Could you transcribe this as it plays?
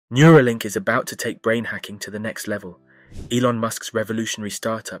Neuralink is about to take brain hacking to the next level. Elon Musk's revolutionary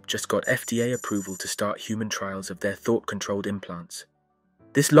startup just got FDA approval to start human trials of their thought-controlled implants.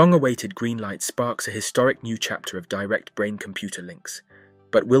 This long-awaited green light sparks a historic new chapter of direct brain-computer links.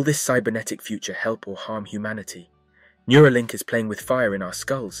 But will this cybernetic future help or harm humanity? Neuralink is playing with fire in our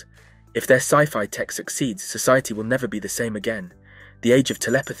skulls. If their sci-fi tech succeeds, society will never be the same again. The age of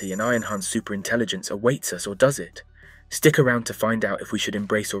telepathy and eye-enhanced superintelligence awaits us, or does it? Stick around to find out if we should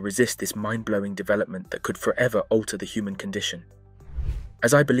embrace or resist this mind-blowing development that could forever alter the human condition.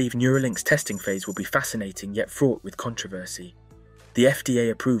 As I believe Neuralink's testing phase will be fascinating yet fraught with controversy. The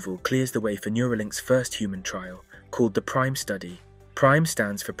FDA approval clears the way for Neuralink's first human trial, called the PRIME study. PRIME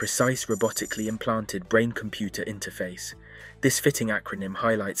stands for Precise Robotically Implanted Brain-Computer Interface. This fitting acronym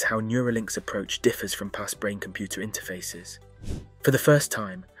highlights how Neuralink's approach differs from past brain-computer interfaces. For the first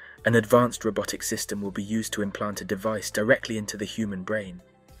time, an advanced robotic system will be used to implant a device directly into the human brain.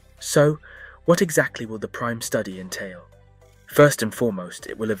 So, what exactly will the PRIME study entail? First and foremost,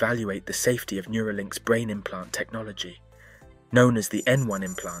 it will evaluate the safety of Neuralink's brain implant technology. Known as the N1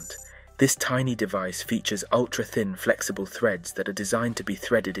 implant, this tiny device features ultra-thin flexible threads that are designed to be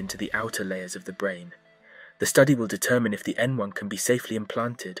threaded into the outer layers of the brain. The study will determine if the N1 can be safely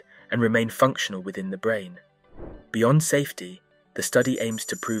implanted and remain functional within the brain. Beyond safety, the study aims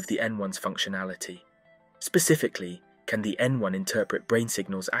to prove the N1's functionality. Specifically, can the N1 interpret brain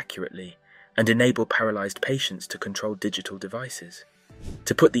signals accurately and enable paralyzed patients to control digital devices?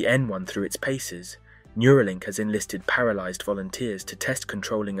 To put the N1 through its paces, Neuralink has enlisted paralyzed volunteers to test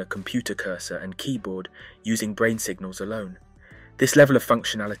controlling a computer cursor and keyboard using brain signals alone. This level of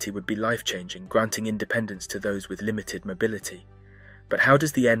functionality would be life-changing, granting independence to those with limited mobility. But how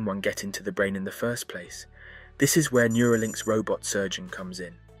does the N1 get into the brain in the first place? This is where Neuralink's robot surgeon comes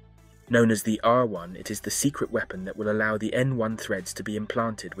in. Known as the R1, it is the secret weapon that will allow the N1 threads to be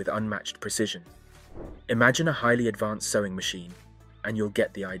implanted with unmatched precision. Imagine a highly advanced sewing machine, and you'll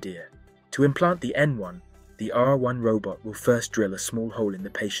get the idea. To implant the N1, the R1 robot will first drill a small hole in the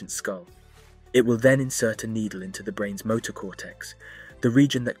patient's skull. It will then insert a needle into the brain's motor cortex, the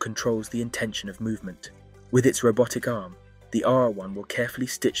region that controls the intention of movement. With its robotic arm, the R1 will carefully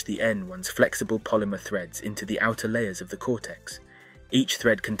stitch the N1's flexible polymer threads into the outer layers of the cortex. Each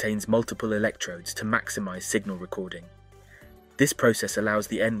thread contains multiple electrodes to maximize signal recording. This process allows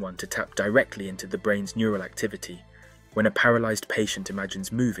the N1 to tap directly into the brain's neural activity. When a paralyzed patient imagines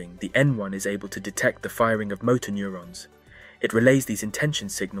moving, the N1 is able to detect the firing of motor neurons. It relays these intention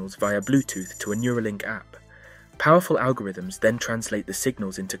signals via Bluetooth to a Neuralink app. Powerful algorithms then translate the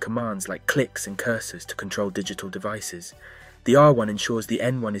signals into commands like clicks and cursors to control digital devices. The R1 ensures the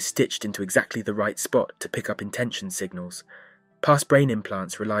N1 is stitched into exactly the right spot to pick up intention signals. Past brain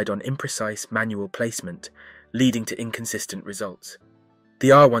implants relied on imprecise manual placement, leading to inconsistent results. The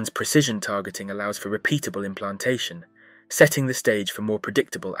R1's precision targeting allows for repeatable implantation, setting the stage for more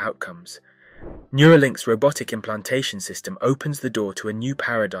predictable outcomes. Neuralink's robotic implantation system opens the door to a new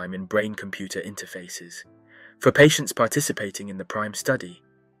paradigm in brain-computer interfaces. For patients participating in the PRIME study,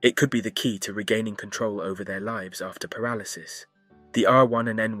 it could be the key to regaining control over their lives after paralysis. The R1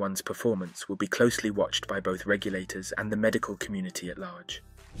 and N1's performance will be closely watched by both regulators and the medical community at large.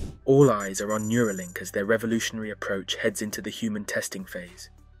 All eyes are on Neuralink as their revolutionary approach heads into the human testing phase.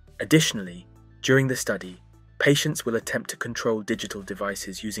 Additionally, during the study, patients will attempt to control digital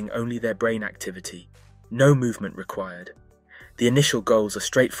devices using only their brain activity, no movement required. The initial goals are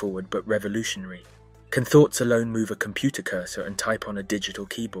straightforward but revolutionary. Can thoughts alone move a computer cursor and type on a digital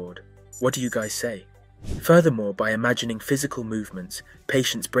keyboard? What do you guys say? Furthermore, by imagining physical movements,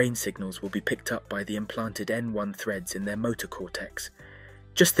 patients' brain signals will be picked up by the implanted N1 threads in their motor cortex.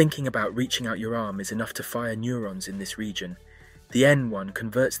 Just thinking about reaching out your arm is enough to fire neurons in this region. The N1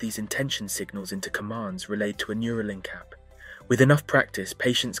 converts these intention signals into commands relayed to a Neuralink app. With enough practice,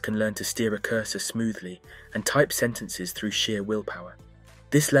 patients can learn to steer a cursor smoothly and type sentences through sheer willpower.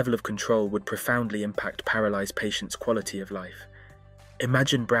 This level of control would profoundly impact paralyzed patients' quality of life.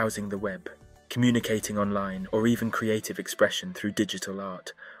 Imagine browsing the web, communicating online, or even creative expression through digital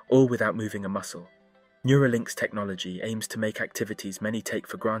art, all without moving a muscle. Neuralink's technology aims to make activities many take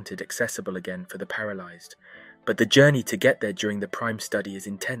for granted accessible again for the paralyzed. But the journey to get there during the PRIME study is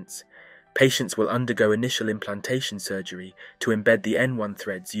intense. Patients will undergo initial implantation surgery to embed the N1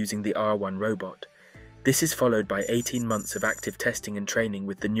 threads using the R1 robot. This is followed by 18 months of active testing and training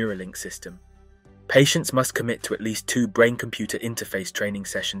with the Neuralink system. Patients must commit to at least 2 brain-computer interface training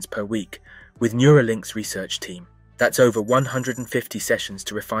sessions per week with Neuralink's research team. That's over 150 sessions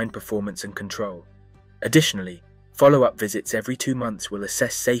to refine performance and control. Additionally, follow-up visits every 2 months will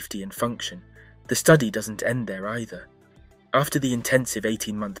assess safety and function. The study doesn't end there either. After the intensive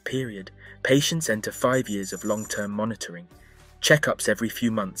 18-month period, patients enter 5 years of long-term monitoring. Checkups every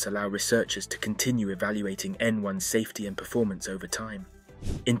few months allow researchers to continue evaluating N1's safety and performance over time.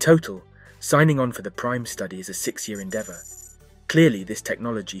 In total, signing on for the PRIME study is a 6-year endeavour. Clearly, this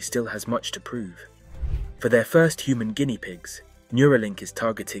technology still has much to prove. For their first human guinea pigs, Neuralink is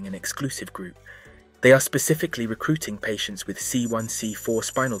targeting an exclusive group. They are specifically recruiting patients with C1-C4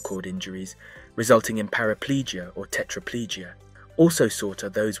 spinal cord injuries, resulting in paraplegia or tetraplegia. Also sought are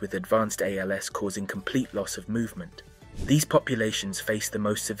those with advanced ALS causing complete loss of movement. These populations face the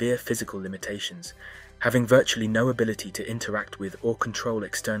most severe physical limitations, having virtually no ability to interact with or control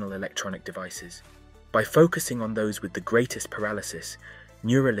external electronic devices. By focusing on those with the greatest paralysis,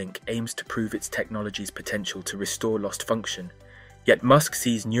 Neuralink aims to prove its technology's potential to restore lost function. Yet Musk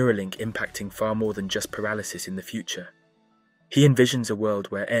sees Neuralink impacting far more than just paralysis in the future. He envisions a world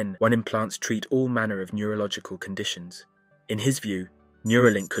where N1 implants treat all manner of neurological conditions. In his view,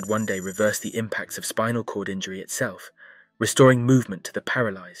 Neuralink could one day reverse the impacts of spinal cord injury itself, restoring movement to the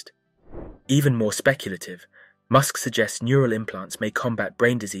paralyzed. Even more speculative, Musk suggests neural implants may combat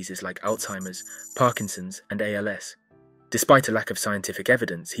brain diseases like Alzheimer's, Parkinson's, and ALS. Despite a lack of scientific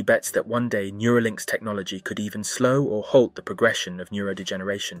evidence, he bets that one day Neuralink's technology could even slow or halt the progression of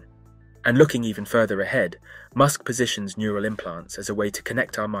neurodegeneration. And looking even further ahead, Musk positions neural implants as a way to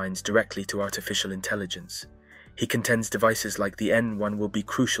connect our minds directly to artificial intelligence. He contends devices like the N1 will be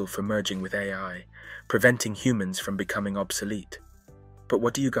crucial for merging with AI, preventing humans from becoming obsolete. But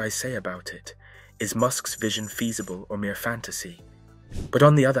what do you guys say about it? Is Musk's vision feasible or mere fantasy? But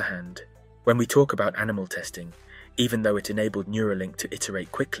on the other hand, when we talk about animal testing, even though it enabled Neuralink to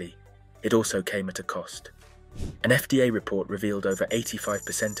iterate quickly, it also came at a cost. An FDA report revealed over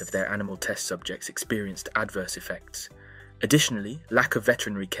 85% of their animal test subjects experienced adverse effects. Additionally, lack of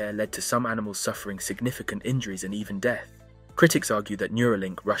veterinary care led to some animals suffering significant injuries and even death. Critics argue that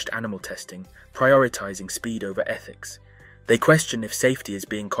Neuralink rushed animal testing, prioritizing speed over ethics. They question if safety is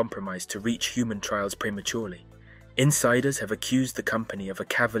being compromised to reach human trials prematurely. Insiders have accused the company of a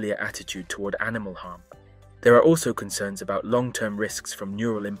cavalier attitude toward animal harm. There are also concerns about long-term risks from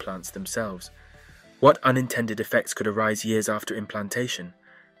neural implants themselves. What unintended effects could arise years after implantation?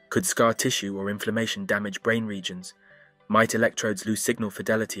 Could scar tissue or inflammation damage brain regions? Might electrodes lose signal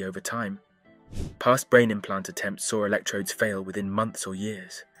fidelity over time? Past brain implant attempts saw electrodes fail within months or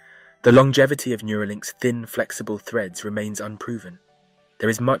years. The longevity of Neuralink's thin, flexible threads remains unproven. There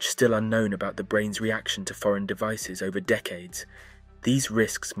is much still unknown about the brain's reaction to foreign devices over decades. These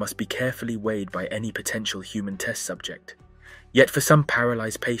risks must be carefully weighed by any potential human test subject. Yet for some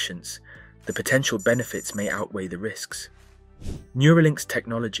paralyzed patients, the potential benefits may outweigh the risks. Neuralink's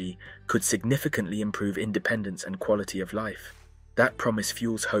technology could significantly improve independence and quality of life. That promise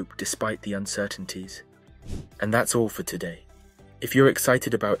fuels hope despite the uncertainties. And that's all for today. If you're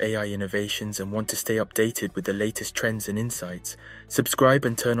excited about AI innovations and want to stay updated with the latest trends and insights, subscribe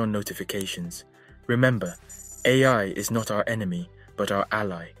and turn on notifications. Remember, AI is not our enemy, but our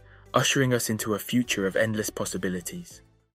ally, ushering us into a future of endless possibilities.